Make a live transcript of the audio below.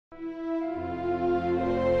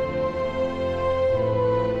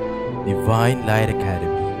Divine Light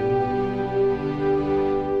Academy,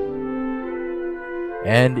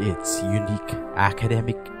 and its unique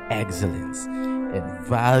academic excellence and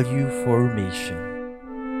value formation,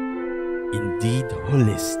 indeed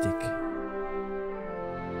holistic.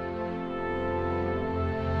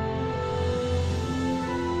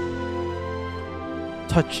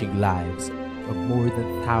 Touching lives of more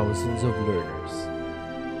than thousands of learners.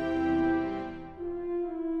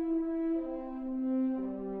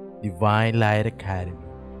 Divine Light Academy.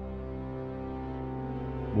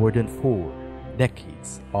 More than 4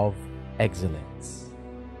 decades of excellence.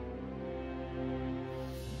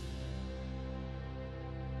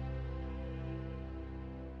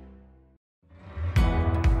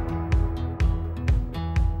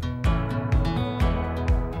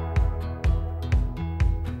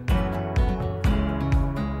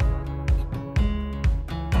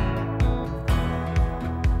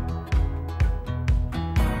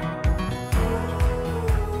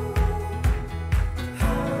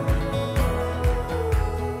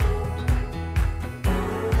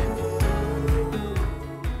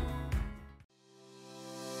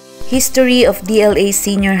 History of DLA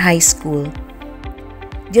Senior High School.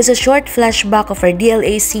 Just a short flashback of our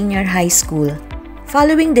DLA Senior High School.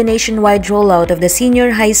 Following the nationwide rollout of the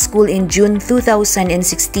senior high school in June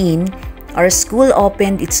 2016, our school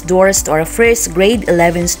opened its doors to our first grade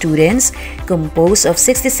 11 students, composed of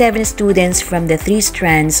 67 students from the 3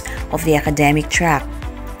 strands of the academic track,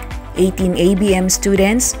 18 ABM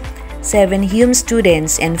students, 7 HUM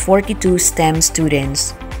students, and 42 STEM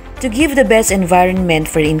students. To give the best environment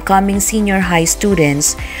for incoming senior high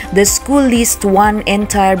students, the school leased one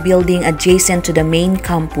entire building adjacent to the main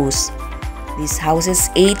campus. This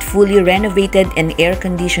houses 8 fully renovated and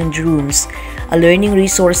air-conditioned rooms, a learning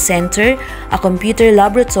resource center, a computer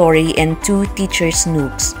laboratory, and 2 teachers'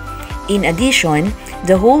 nooks. In addition,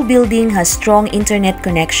 the whole building has strong internet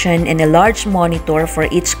connection and a large monitor for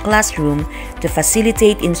each classroom to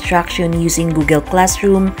facilitate instruction using Google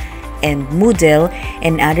Classroom and Moodle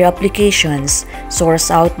and other applications sourced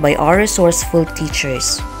out by our resourceful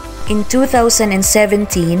teachers. In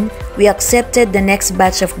 2017, we accepted the next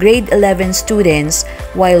batch of grade 11 students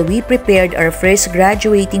while we prepared our first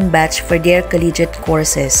graduating batch for their collegiate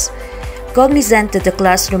courses. Cognizant that the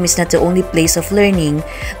classroom is not the only place of learning,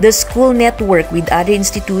 the school networked with other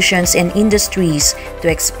institutions and industries to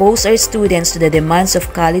expose our students to the demands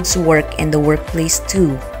of college work and the workplace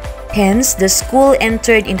too. Hence, the school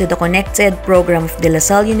entered into the Connected program of De La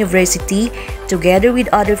Salle University together with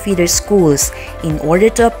other feeder schools in order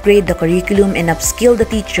to upgrade the curriculum and upskill the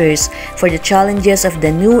teachers for the challenges of the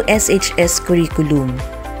new SHS curriculum.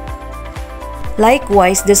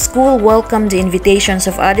 Likewise, the school welcomed the invitations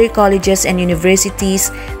of other colleges and universities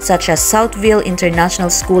such as Southville International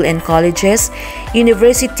School and Colleges,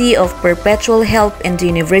 University of Perpetual Help, and the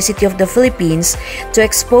University of the Philippines to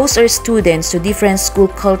expose our students to different school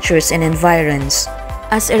cultures and environs.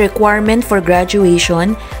 As a requirement for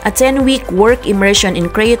graduation, a 10-week work immersion in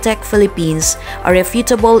Cryotech Philippines, a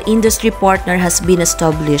reputable industry partner, has been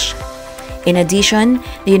established. In addition,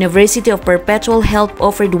 the University of Perpetual Help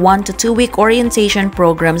offered 1 to 2 week orientation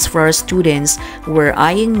programs for our students who were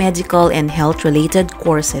eyeing medical and health-related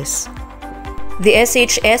courses. The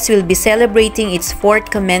SHS will be celebrating its 4th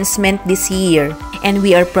commencement this year, and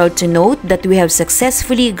we are proud to note that we have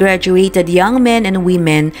successfully graduated young men and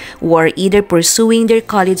women who are either pursuing their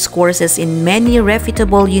college courses in many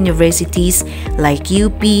reputable universities like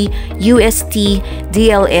UP, UST,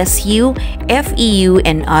 DLSU, FEU,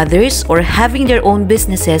 and others, or having their own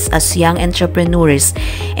businesses as young entrepreneurs.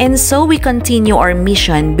 And so we continue our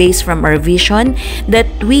mission based from our vision that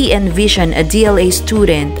we envision a DLA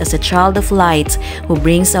student as a child of light who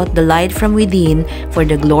brings out the light from within for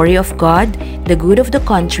the glory of God, the good of the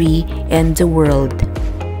country, and the world.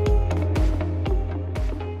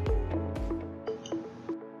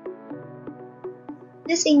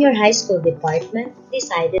 The senior high school department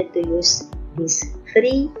decided to use these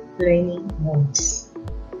 3 learning modes.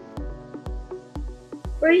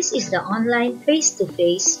 First is the online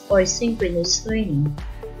face-to-face or synchronous learning,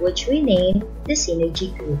 which we named the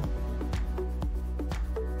Synergy Group.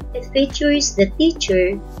 It features the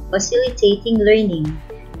teacher facilitating learning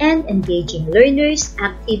and engaging learners'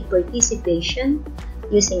 active participation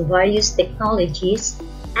using various technologies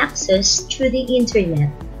accessed through the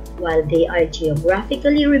internet while they are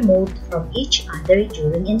geographically remote from each other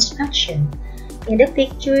during instruction. In the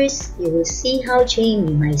pictures, you will see how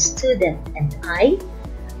Jamie, my student, and I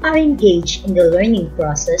are engaged in the learning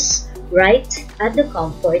process right at the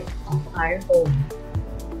comfort of our home.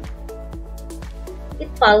 It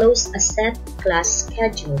follows a set class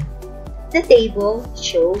schedule. The table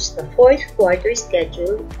shows the fourth quarter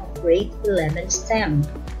schedule of grade 11 STEM.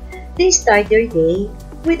 They start their day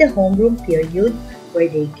with a homeroom period where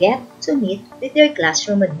they get to meet with their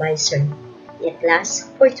classroom advisor. It lasts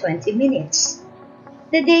for 20 minutes.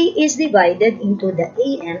 The day is divided into the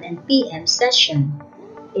AM and PM session.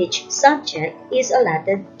 Each subject is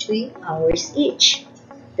allotted 3 hours each.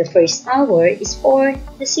 The first hour is for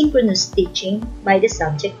the synchronous teaching by the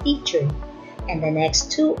subject teacher, and the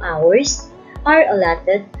next 2 hours are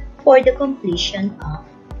allotted for the completion of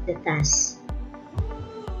the task.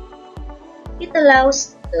 It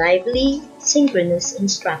allows lively, synchronous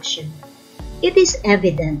instruction. It is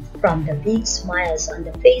evident from the big smiles on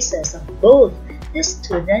the faces of both the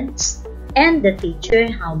students and the teacher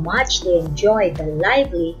how much they enjoy the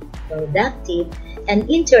lively, productive, and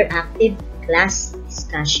interactive class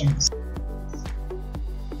discussions.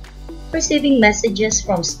 Receiving messages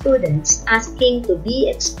from students asking to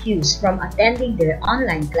be excused from attending their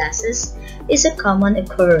online classes is a common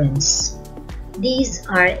occurrence. These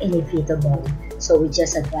are inevitable, so we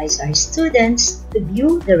just advise our students to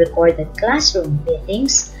view the recorded classroom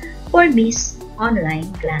meetings for missed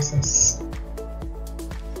online classes.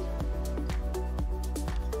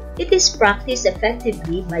 It is practiced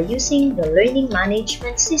effectively by using the Learning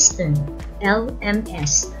Management System,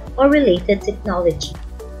 LMS, or related technology.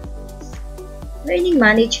 Learning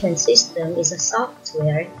Management System is a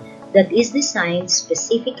software that is designed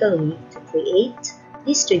specifically to create,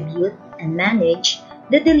 distribute, and manage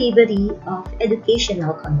the delivery of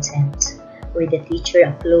educational content, where the teacher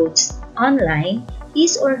uploads online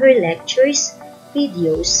his or her lectures,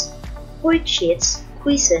 videos, worksheets,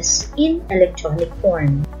 quizzes in electronic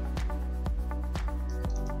form.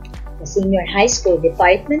 The senior high school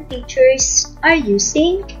department teachers are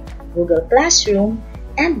using Google Classroom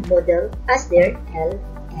and Moodle as their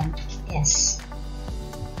LMS.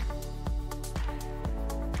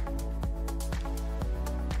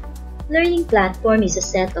 Learning Platform is a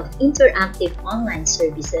set of interactive online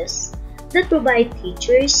services that provide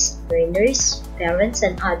teachers, learners, parents,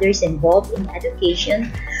 and others involved in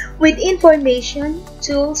education with information,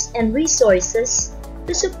 tools, and resources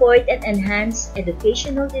to support and enhance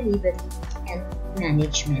educational delivery and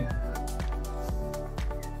management.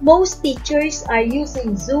 Most teachers are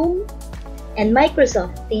using Zoom and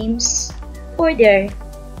Microsoft Teams for their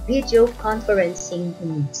video conferencing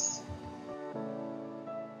needs.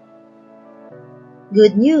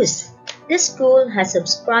 Good news! The school has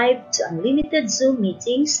subscribed to unlimited Zoom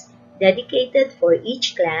meetings dedicated for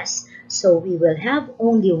each class, so we will have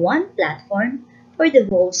only one platform for the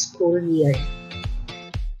whole school year.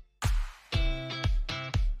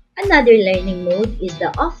 Another learning mode is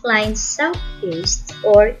the offline self-paced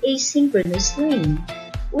or asynchronous learning,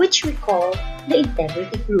 which we call the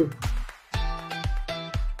integrity group.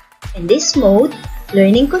 In this mode,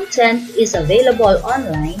 learning content is available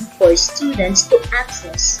online for students to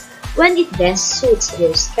access when it best suits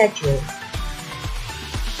their schedule.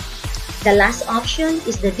 The last option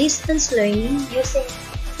is the distance learning using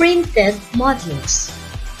printed modules.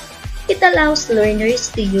 It allows learners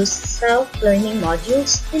to use self-learning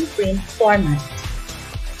modules in print format.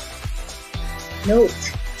 Note: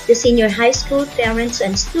 the senior high school parents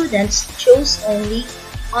and students chose only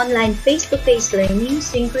online face-to-face learning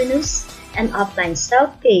synchronous and offline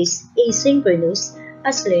self-paced asynchronous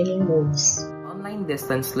as learning modes. Online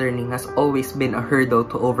distance learning has always been a hurdle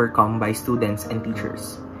to overcome by students and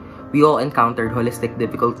teachers. We all encountered holistic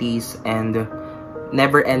difficulties and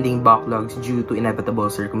never-ending backlogs due to inevitable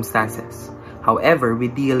circumstances. However,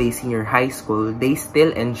 with DLA Senior High School, they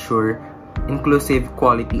still ensure inclusive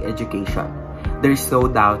quality education. There's no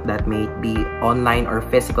doubt that may it be online or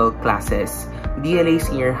physical classes, DLA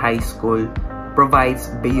Senior High School provides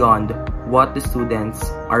beyond what the students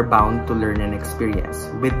are bound to learn and experience.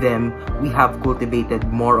 With them, we have cultivated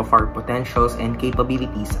more of our potentials and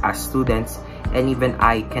capabilities as students, and even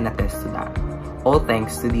I can attest to that. All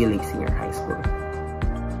thanks to DLA Senior High School.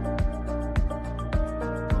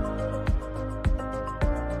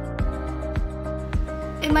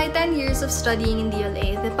 In my 10 years of studying in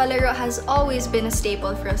DLA, the Palaro has always been a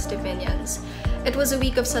staple for us Divinians. It was a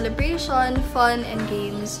week of celebration, fun, and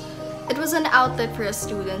games. It was an outlet for us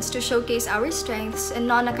students to showcase our strengths in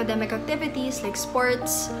non-academic activities like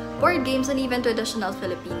sports, board games, and even traditional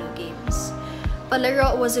Filipino games.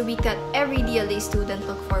 Palaro was a week that every DLA student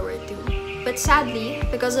looked forward to. But sadly,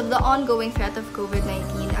 because of the ongoing threat of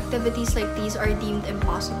COVID-19, activities like these are deemed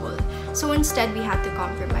impossible, so instead we had to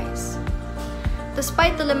compromise.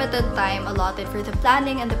 Despite the limited time allotted for the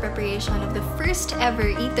planning and the preparation of the first ever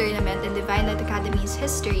e-tournament in Divine Light Academy's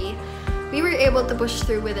history, we were able to push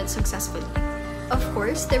through with it successfully. Of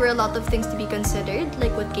course, there were a lot of things to be considered,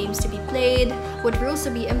 like what games to be played, what rules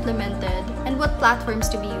to be implemented, and what platforms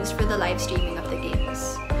to be used for the live streaming of the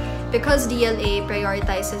games. Because DLA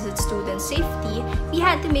prioritizes its students' safety, we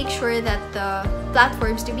had to make sure that the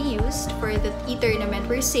platforms to be used for the e-tournament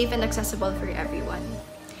were safe and accessible for everyone.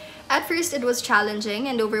 At first, it was challenging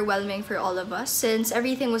and overwhelming for all of us since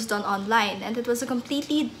everything was done online and it was a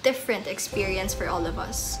completely different experience for all of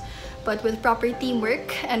us. But with proper teamwork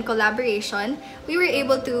and collaboration, we were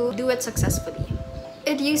able to do it successfully.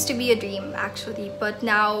 It used to be a dream, actually, but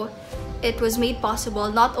now it was made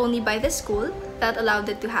possible not only by the school that allowed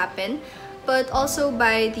it to happen, but also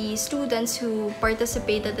by the students who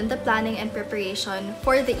participated in the planning and preparation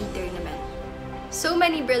for the e-tournament. So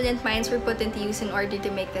many brilliant minds were put into use in order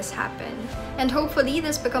to make this happen. And hopefully,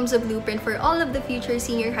 this becomes a blueprint for all of the future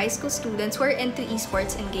senior high school students who are into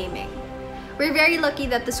esports and gaming. We're very lucky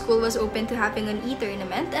that the school was open to having an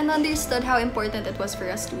e-tournament and understood how important it was for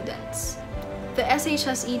us students. The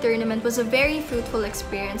SHS e-tournament was a very fruitful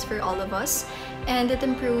experience for all of us, and it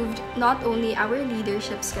improved not only our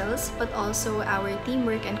leadership skills, but also our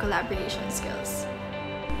teamwork and collaboration skills.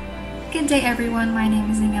 Good day everyone, my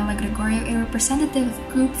name is Janelle Jose, a representative of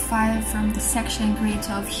Group 5 from the section Grade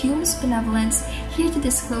 12 Hume's Benevolence, here to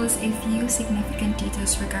disclose a few significant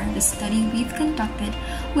details regarding the study we've conducted,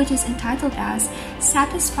 which is entitled as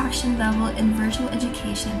Satisfaction Level in Virtual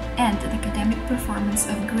Education and the Academic Performance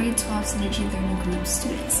of Grade 12 Synergy Learning Group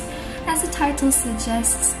students. As the title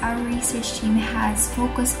suggests, our research team has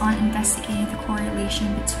focused on investigating the correlation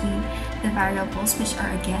between the variables, which are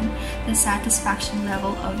again the satisfaction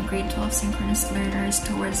level of grade 12 synchronous learners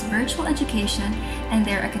towards virtual education and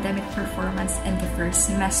their academic performance in the first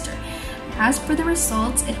semester. As per the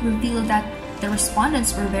results, it revealed that the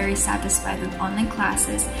respondents were very satisfied with online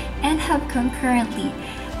classes and have concurrently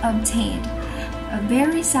obtained a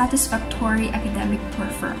very satisfactory academic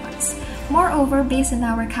performance. Moreover, based on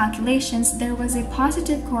our calculations, there was a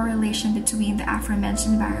positive correlation between the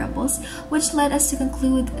aforementioned variables, which led us to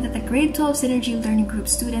conclude that the grade 12 Synergy Learning Group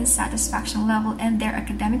students' satisfaction level and their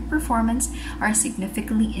academic performance are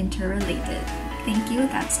significantly interrelated. Thank you,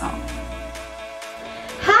 that's all.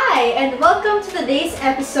 Hi, and welcome to today's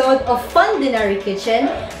episode of Fundinary Kitchen,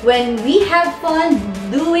 when we have fun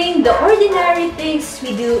doing the ordinary things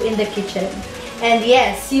we do in the kitchen. And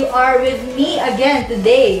yes, you are with me again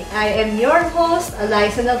today. I am your host,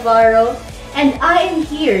 Eliza Navarro, and I am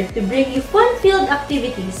here to bring you fun-filled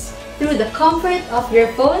activities through the comfort of your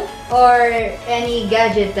phone or any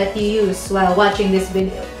gadget that you use while watching this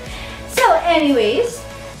video. So anyways,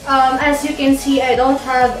 as you can see, I don't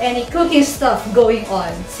have any cooking stuff going on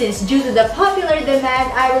since due to the popular demand,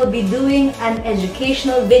 I will be doing an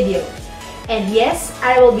educational video. And yes,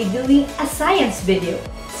 I will be doing a science video.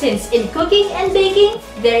 Since in cooking and baking,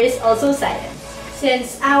 there is also science.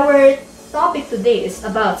 Since our topic today is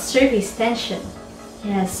about surface tension,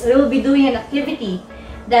 yes, we will be doing an activity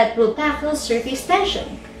that will tackle surface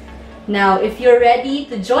tension. Now, if you're ready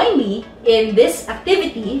to join me in this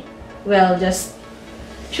activity, well, just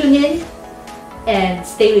tune in and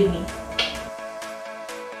stay with me.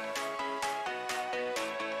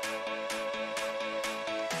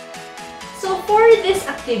 So for this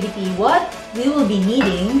activity, what we will be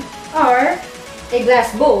needing are a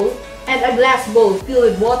glass bowl and a glass bowl filled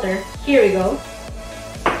with water. Here we go.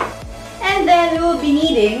 And then we will be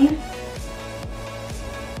needing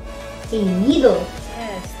a needle.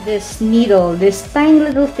 Yes, this needle, this tiny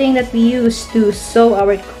little thing that we use to sew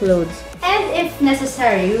our clothes. And if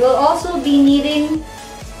necessary, we will also be needing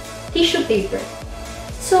tissue paper.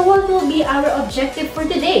 So what will be our objective for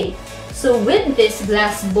today? So with this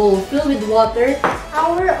glass bowl filled with water,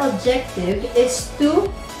 our objective is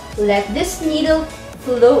to let this needle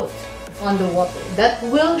float on the water. That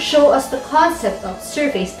will show us the concept of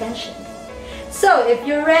surface tension. So if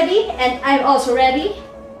you're ready and I'm also ready,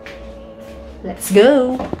 let's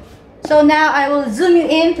go. So now I will zoom you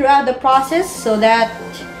in throughout the process so that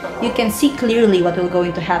you can see clearly what will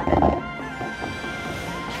going to happen.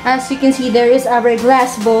 As you can see, there is our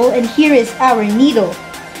glass bowl and here is our needle.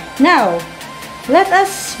 Now, let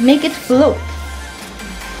us make it float.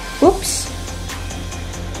 Oops.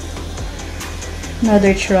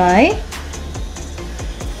 Another try.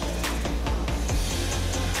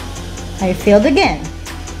 I failed again.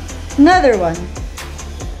 Another one.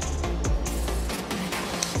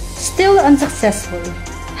 Still unsuccessful.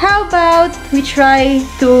 How about we try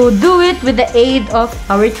to do it with the aid of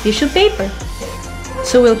our tissue paper?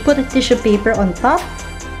 So we'll put a tissue paper on top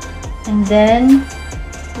and then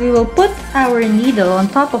we will put our needle on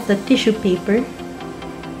top of the tissue paper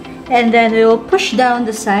and then we will push down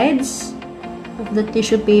the sides of the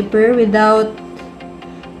tissue paper without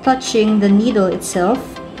touching the needle itself.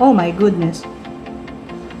 Oh my goodness.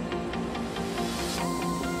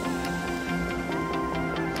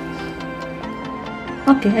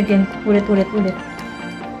 Okay, again, ulit.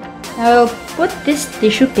 Now, put this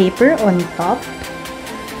tissue paper on top.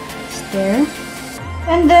 It's there.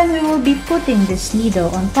 And then we will be putting this needle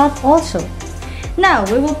on top also. Now,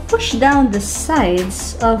 we will push down the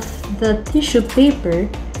sides of the tissue paper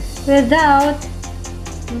without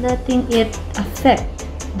letting it affect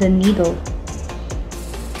the needle.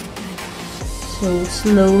 So,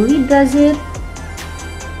 slowly does it.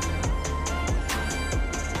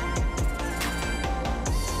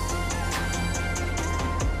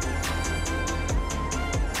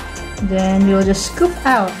 Then we'll just scoop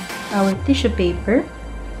out our tissue paper.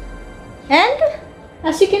 And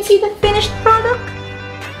as you can see the finished product,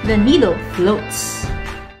 the needle floats.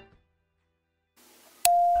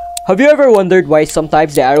 Have you ever wondered why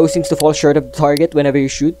sometimes the arrow seems to fall short of the target whenever you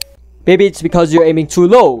shoot? Maybe it's because you're aiming too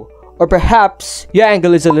low, or perhaps your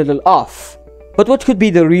angle is a little off. But what could be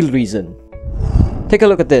the real reason? Take a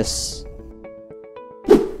look at this.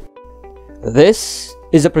 This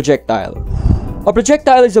is a projectile. A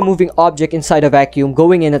projectile is a moving object inside a vacuum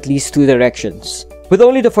going in at least two directions, with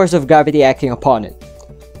only the force of gravity acting upon it.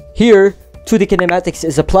 Here, 2D kinematics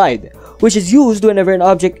is applied, which is used whenever an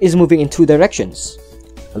object is moving in two directions.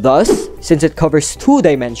 Thus, since it covers two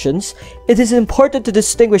dimensions, it is important to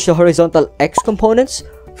distinguish the horizontal x components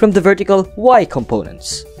from the vertical y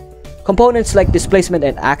components. Components like displacement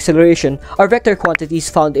and acceleration are vector quantities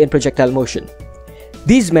found in projectile motion.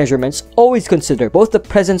 These measurements always consider both the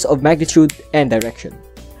presence of magnitude and direction.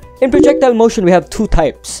 In projectile motion, we have two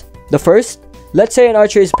types. The first, let's say an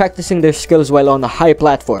archer is practicing their skills while on a high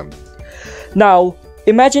platform. Now,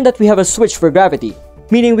 imagine that we have a switch for gravity,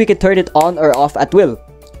 meaning we can turn it on or off at will.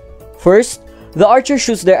 First, the archer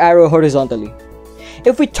shoots their arrow horizontally.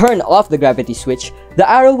 If we turn off the gravity switch, the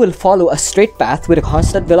arrow will follow a straight path with a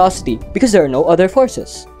constant velocity because there are no other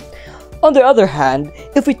forces. On the other hand,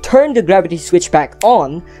 if we turn the gravity switch back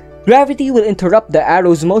on, gravity will interrupt the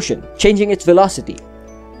arrow's motion, changing its velocity.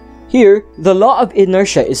 Here, the law of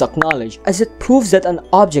inertia is acknowledged as it proves that an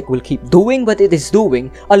object will keep doing what it is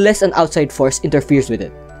doing unless an outside force interferes with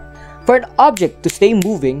it. For an object to stay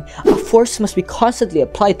moving, a force must be constantly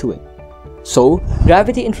applied to it. So,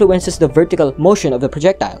 gravity influences the vertical motion of the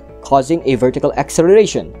projectile, causing a vertical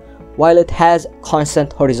acceleration, while it has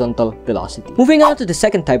constant horizontal velocity. Moving on to the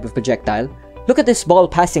second type of projectile, look at this ball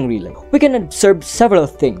passing relay. We can observe several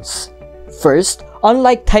things. First,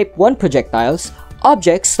 unlike type 1 projectiles,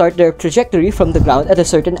 objects start their trajectory from the ground at a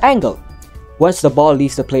certain angle. Once the ball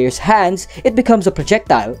leaves the player's hands, it becomes a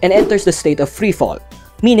projectile and enters the state of free fall,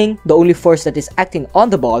 meaning the only force that is acting on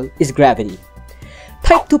the ball is gravity.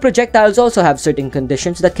 Type 2 projectiles also have certain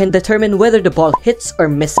conditions that can determine whether the ball hits or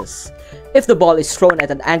misses. If the ball is thrown at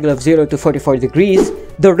an angle of 0 to 44 degrees,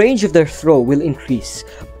 the range of their throw will increase.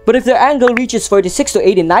 But if their angle reaches 46 to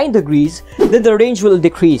 89 degrees, then the range will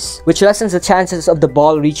decrease, which lessens the chances of the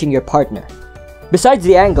ball reaching your partner. Besides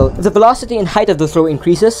the angle, if the velocity and height of the throw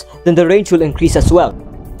increases, then the range will increase as well.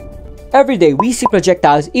 Every day, we see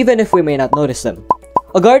projectiles even if we may not notice them.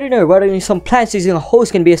 A gardener watering some plants using a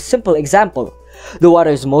hose can be a simple example. The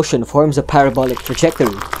water's motion forms a parabolic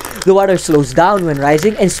trajectory. The water slows down when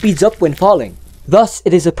rising and speeds up when falling. Thus,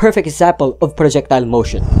 it is a perfect example of projectile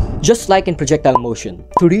motion. Just like in projectile motion,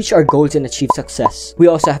 to reach our goals and achieve success, we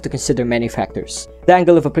also have to consider many factors. The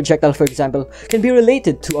angle of a projectile, for example, can be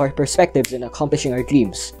related to our perspectives in accomplishing our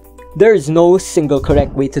dreams. There is no single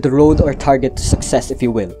correct way to the road or target to success, if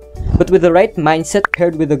you will. But with the right mindset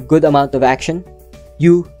paired with a good amount of action,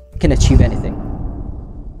 you can achieve anything.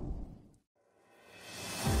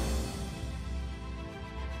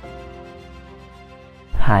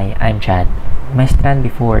 Hi, I'm Chad. My strand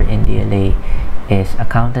before in DLA is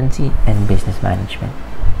accountancy and business management.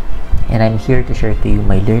 And I'm here to share to you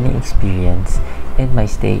my learning experience in my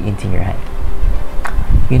stay in senior high.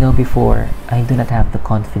 You know, before, I do not have the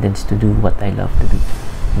confidence to do what I love to do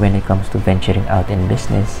when it comes to venturing out in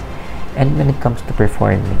business and when it comes to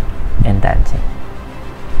performing and dancing.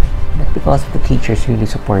 But because of the teachers really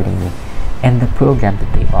supporting me and the program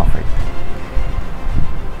that they've offered,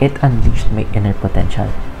 it unleashed my inner potential,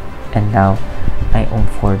 and now I own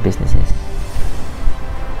 4 businesses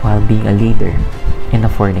while being a leader in a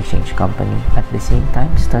foreign exchange company at the same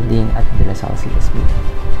time studying at De La Salle CSB.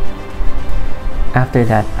 After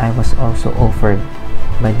that, I was also offered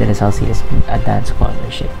by De La Salle CSB a dance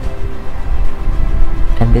scholarship,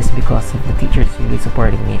 and this because of the teachers really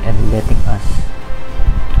supporting me and letting us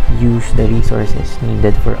use the resources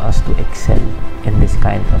needed for us to excel in this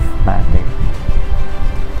kind of matter.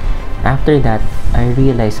 After that, I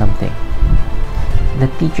realized something. The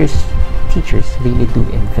teachers really do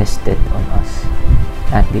invested on us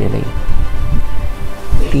at DLA.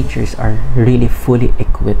 Teachers are really fully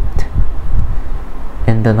equipped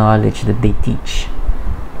in the knowledge that they teach.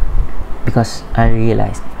 Because I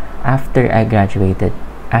realized after I graduated,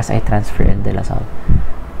 as I transferred in De La Salle,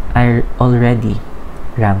 I already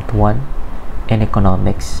ranked 1 in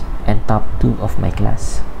economics and top 2 of my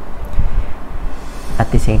class.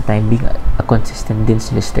 At the same time, being a consistent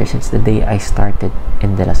Dean's Lister since the day I started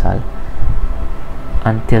in De La Salle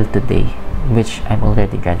until today, which I'm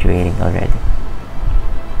already graduating already.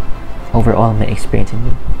 Overall, my experience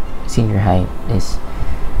in senior high is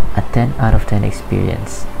a 10 out of 10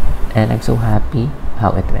 experience, and I'm so happy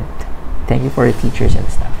how it went. Thank you for the teachers and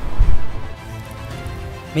staff.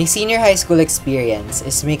 My senior high school experience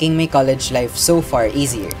is making my college life so far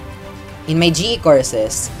easier. In my GE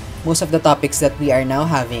courses, most of the topics that we are now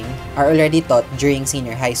having are already taught during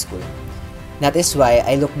senior high school. That is why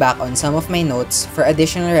I look back on some of my notes for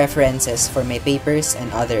additional references for my papers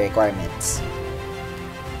and other requirements.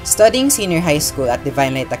 Studying senior high school at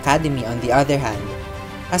Divine Light Academy, on the other hand,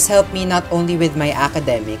 has helped me not only with my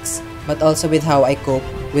academics, but also with how I cope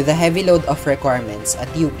with the heavy load of requirements at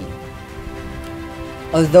UP.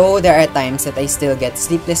 Although there are times that I still get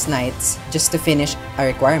sleepless nights just to finish a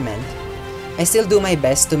requirement, I still do my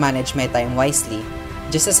best to manage my time wisely,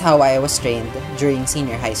 just as how I was trained during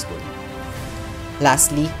senior high school.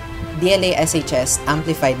 Lastly, DLA SHS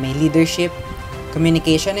amplified my leadership,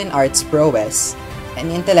 communication and arts prowess,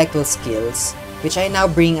 and intellectual skills, which I now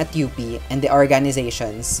bring at UP and the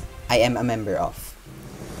organizations I am a member of.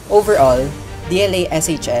 Overall, DLA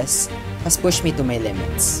SHS has pushed me to my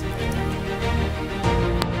limits.